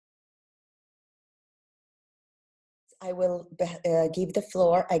I will give the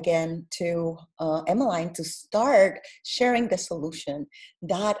floor again to Emaline to start sharing the solution,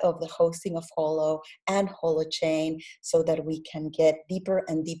 that of the hosting of Holo and Holochain, so that we can get deeper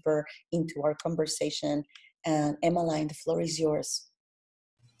and deeper into our conversation. And Emaline, the floor is yours.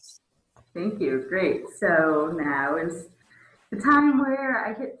 Thank you. Great. So now is the time where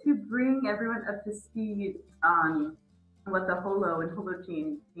I get to bring everyone up to speed on what the Holo and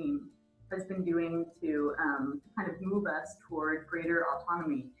Holochain team has been doing to kind of move us toward greater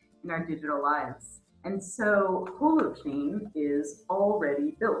autonomy in our digital lives. And so Holochain is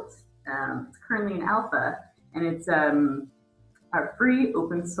already built. It's currently in alpha, and it's our free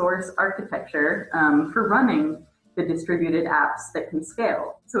open source architecture for running the distributed apps that can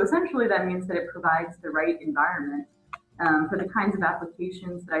scale. So essentially that means that it provides the right environment for the kinds of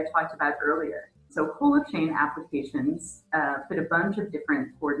applications that I talked about earlier. So Holochain applications fit a bunch of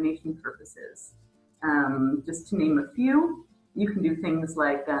different coordination purposes. Just to name a few, you can do things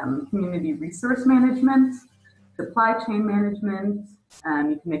like community resource management, supply chain management,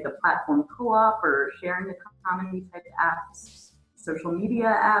 you can make a platform co-op or sharing economy type apps, social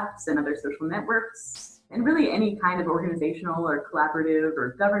media apps and other social networks, and really any kind of organizational or collaborative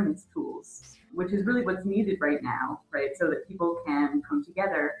or governance tools, which is really what's needed right now, right? So that people can come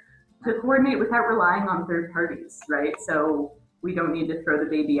together to coordinate without relying on third parties, right? So we don't need to throw the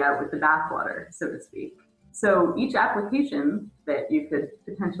baby out with the bathwater, so to speak. So each application that you could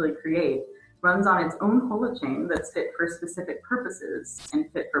potentially create runs on its own holochain that's fit for specific purposes and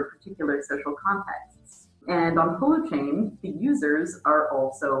fit for particular social contexts. And on holochain, the users are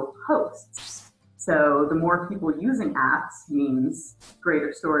also hosts. So the more people using apps means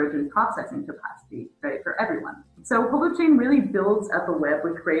greater storage and processing capacity, right, for everyone. So Holochain really builds up a web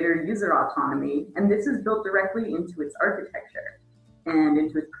with greater user autonomy, and this is built directly into its architecture and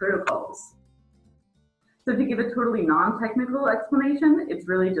into its protocols. So to give a totally non-technical explanation, it's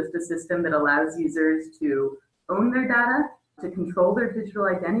really just a system that allows users to own their data, to control their digital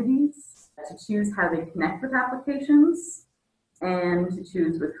identities, to choose how they connect with applications, and to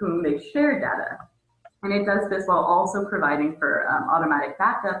choose with whom they share data. And it does this while also providing for automatic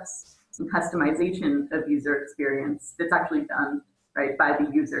backups and customization of user experience that's actually done right by the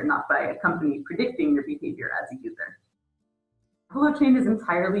user, not by a company predicting your behavior as a user. Holochain is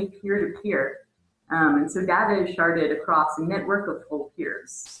entirely peer-to-peer, and so data is sharded across a network of full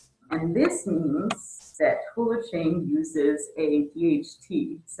peers. And this means that Holochain uses a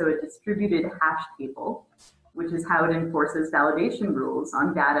DHT, so a distributed hash table, which is how it enforces validation rules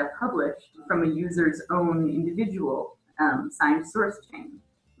on data published from a user's own individual signed source chain.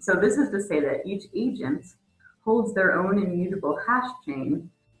 So this is to say that each agent holds their own immutable hash chain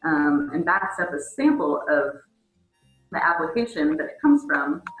and backs up a sample of the application that it comes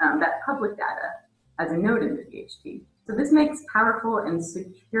from, that public data, as a node in the DHT. So this makes powerful and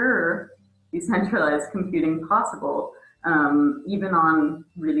secure decentralized computing possible, even on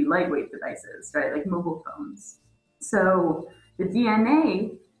really lightweight devices, right, like mobile phones. So the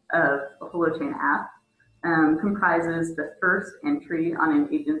DNA of a Holochain app comprises the first entry on an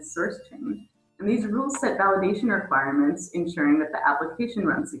agent's source chain. And these rules set validation requirements, ensuring that the application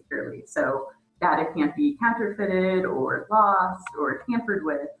runs securely. So data can't be counterfeited or lost or tampered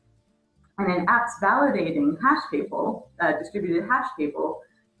with. And an app's validating hash table, distributed hash table,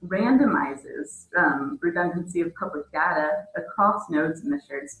 randomizes redundancy of public data across nodes in the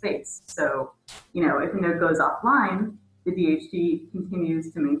shared space. So, if a node goes offline, the DHT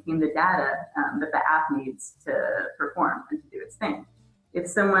continues to maintain the data that the app needs to perform and to do its thing. If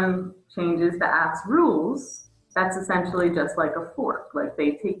someone changes the app's rules, that's essentially just like a fork. Like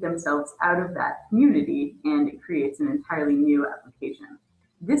they take themselves out of that community and it creates an entirely new application.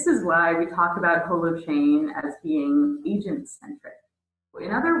 This is why we talk about Holochain as being agent-centric.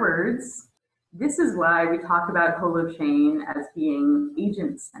 In other words, this is why we talk about Holochain as being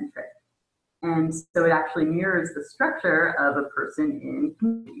agent-centric. And so it actually mirrors the structure of a person in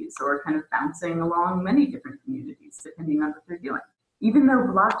communities, or kind of bouncing along many different communities, depending on what they're doing. Even though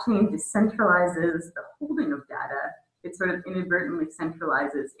blockchain decentralizes the holding of data, it sort of inadvertently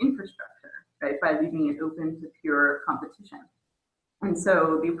centralizes infrastructure, right, by leaving it open to pure competition. And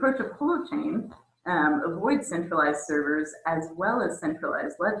so the approach of Holochain avoids centralized servers as well as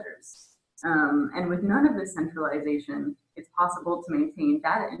centralized ledgers. And with none of this centralization, it's possible to maintain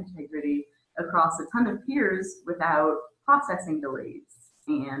data integrity across a ton of peers without processing delays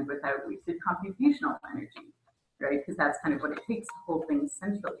and without wasted computational energy, right? Because that's kind of what it takes to hold things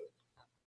centrally.